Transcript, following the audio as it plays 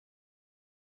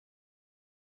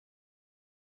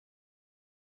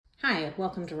Hi,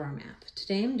 welcome to Raw Math.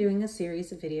 Today I'm doing a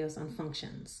series of videos on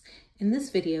functions. In this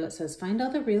video it says find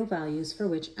all the real values for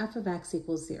which f of x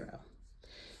equals 0.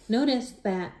 Notice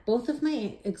that both of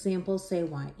my examples say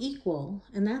y equal,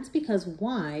 and that's because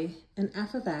y and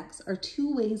f of x are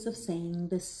two ways of saying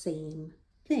the same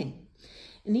thing.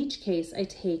 In each case I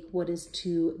take what is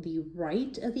to the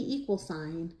right of the equal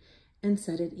sign and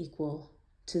set it equal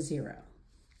to 0.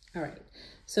 All right,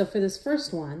 so for this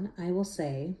first one I will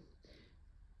say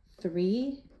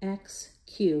 3x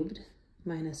cubed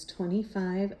minus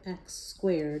 25x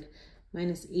squared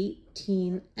minus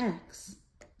 18x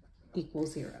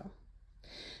equals 0.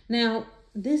 Now,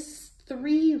 this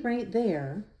 3 right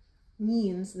there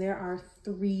means there are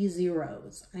 3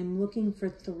 zeros. I'm looking for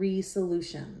 3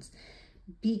 solutions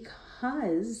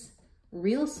because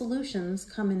real solutions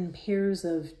come in pairs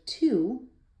of 2.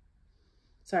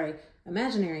 Sorry,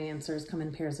 imaginary answers come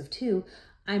in pairs of 2.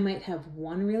 I might have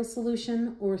 1 real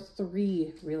solution or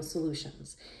 3 real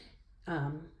solutions.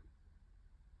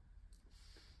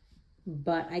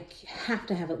 But I have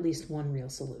to have at least 1 real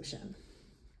solution.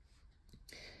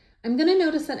 I'm going to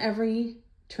notice that every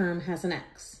term has an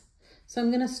x. So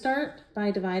I'm going to start by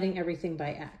dividing everything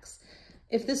by x.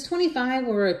 If this 25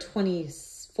 were a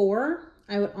 24,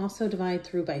 I would also divide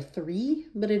through by 3,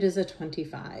 but it is a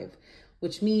 25,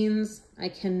 which means I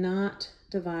cannot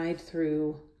divide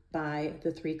through by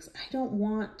the 3 because I don't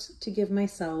want to give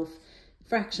myself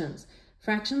fractions.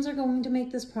 Fractions are going to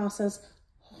make this process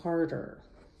harder.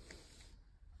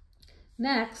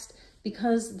 Next,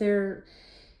 because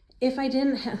if I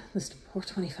didn't have, this poor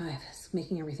 25 is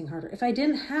making everything harder. If I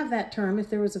didn't have that term, if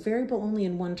there was a variable only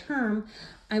in one term,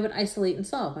 I would isolate and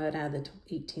solve. I would add the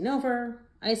 18 over,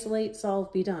 isolate,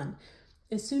 solve, be done.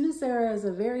 As soon as there is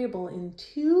a variable in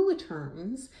 2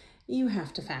 terms, you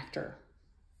have to factor.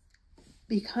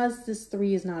 Because this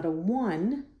 3 is not a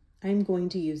 1, I'm going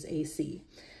to use AC.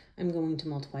 I'm going to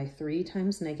multiply 3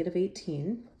 times negative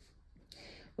 18,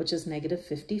 which is negative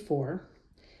 54,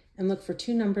 and look for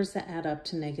 2 numbers that add up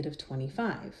to negative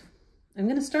 25. I'm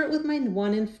going to start with my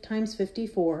 1 times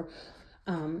 54,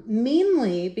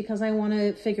 mainly because I want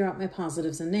to figure out my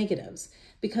positives and negatives.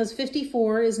 Because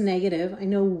 54 is negative, I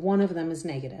know one of them is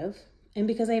negative, and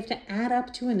because I have to add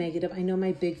up to a negative, I know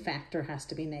my big factor has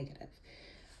to be negative.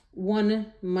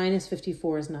 1 minus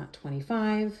 54 is not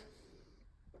 25.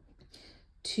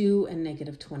 2 and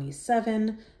negative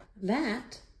 27,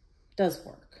 that does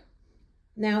work.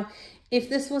 Now, if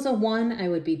this was a 1, I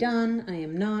would be done. I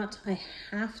am not. I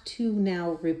have to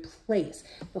now replace.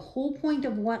 The whole point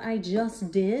of what I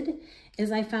just did is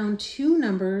I found 2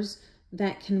 numbers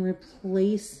that can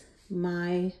replace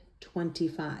my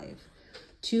 25.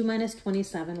 2 minus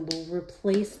 27 will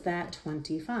replace that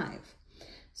 25.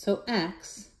 So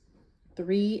x,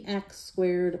 3x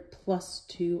squared plus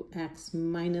 2x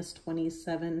minus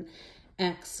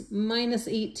 27x minus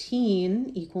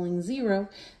 18 equaling 0.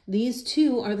 These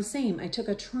two are the same. I took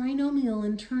a trinomial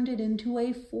and turned it into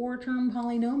a 4-term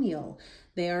polynomial.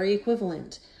 They are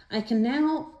equivalent. I can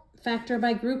now factor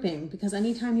by grouping because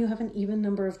anytime you have an even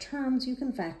number of terms, you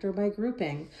can factor by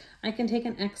grouping. I can take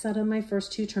an x out of my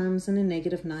first 2 terms and a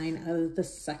negative 9 out of the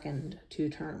second 2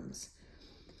 terms.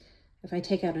 If I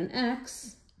take out an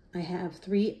x, I have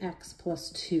 3x plus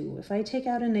 2. If I take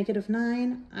out a negative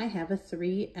 9, I have a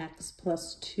 3x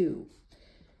plus 2.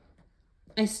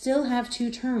 I still have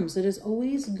 2 terms. It is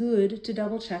always good to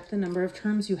double check the number of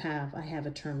terms you have. I have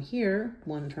a term here,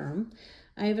 1 term.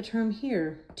 I have a term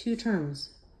here, 2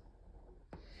 terms.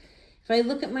 If I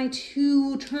look at my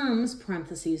 2 terms,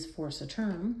 parentheses force a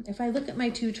term, if I look at my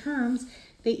 2 terms,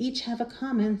 they each have a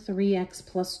common 3x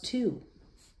plus 2.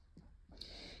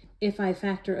 If I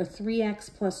factor a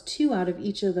 3x plus 2 out of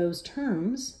each of those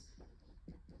terms,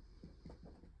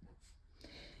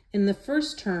 in the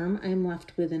first term, I'm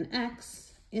left with an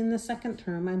x. In the second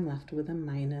term, I'm left with a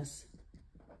minus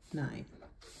 9.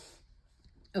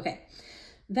 Okay,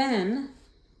 then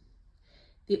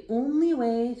the only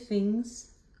way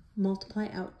things multiply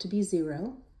out to be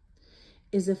 0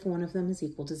 is if one of them is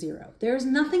equal to 0. There's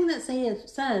nothing that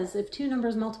says if 2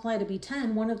 numbers multiply to be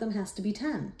 10, one of them has to be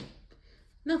 10.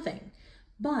 Nothing.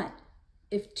 But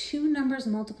if 2 numbers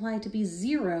multiply to be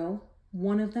 0,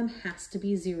 one of them has to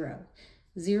be 0.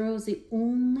 0 is the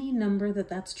only number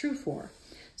that's true for.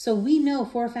 So we know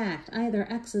for a fact either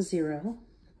x is 0,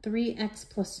 3x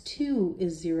plus 2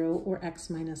 is 0, or x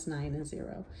minus 9 is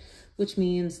 0, which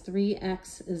means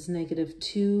 3x is negative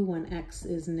 2 when x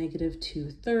is negative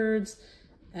 2/3,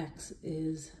 x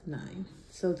is 9.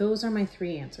 So those are my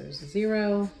 3 answers,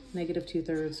 0, negative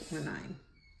 2/3, or 9.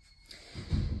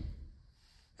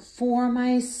 For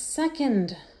my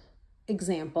second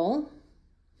example,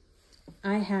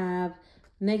 I have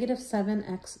negative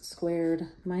 7x squared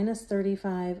minus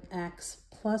 35x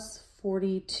plus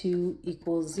 42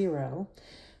 equals 0.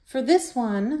 For this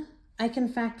one, I can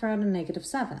factor out a negative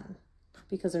 7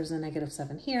 because there's a negative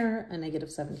 7 here, a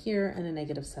negative 7 here, and a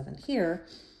negative 7 here.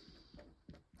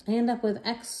 I end up with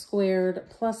x squared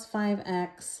plus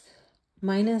 5x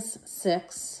minus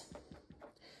 6.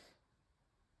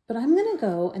 But I'm going to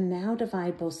go and now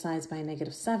divide both sides by a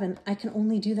negative 7. I can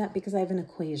only do that because I have an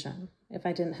equation. If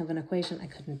I didn't have an equation, I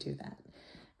couldn't do that.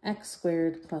 X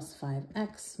squared plus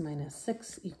 5x minus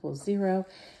 6 equals 0.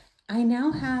 I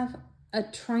now have a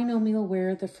trinomial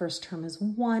where the first term is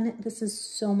 1. This is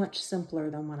so much simpler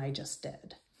than what I just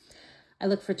did. I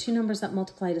look for two numbers that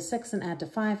multiply to 6 and add to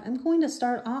 5. I'm going to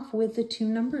start off with the two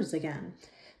numbers again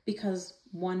because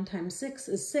 1 times 6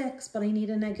 is 6, but I need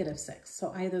a negative 6.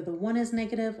 So either the 1 is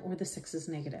negative or the 6 is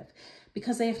negative.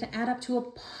 Because I have to add up to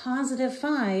a positive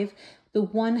 5, the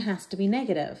 1 has to be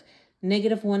negative.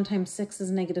 Negative 1 times 6 is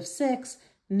negative 6.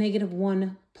 Negative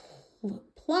 1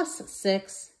 plus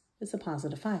 6 is a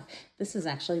positive 5. This is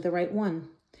actually the right one.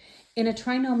 In a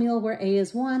trinomial where a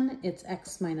is 1, it's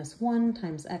x minus 1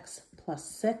 times x plus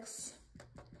 6.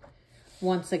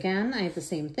 Once again, I have the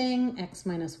same thing. X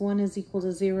minus 1 is equal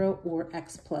to 0, or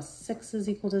x plus 6 is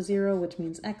equal to 0, which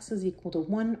means x is equal to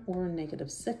 1 or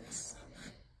negative 6.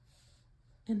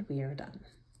 And we are done.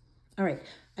 All right,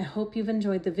 I hope you've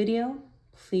enjoyed the video.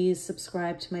 Please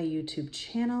subscribe to my YouTube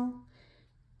channel,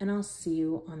 and I'll see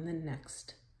you on the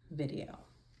next video.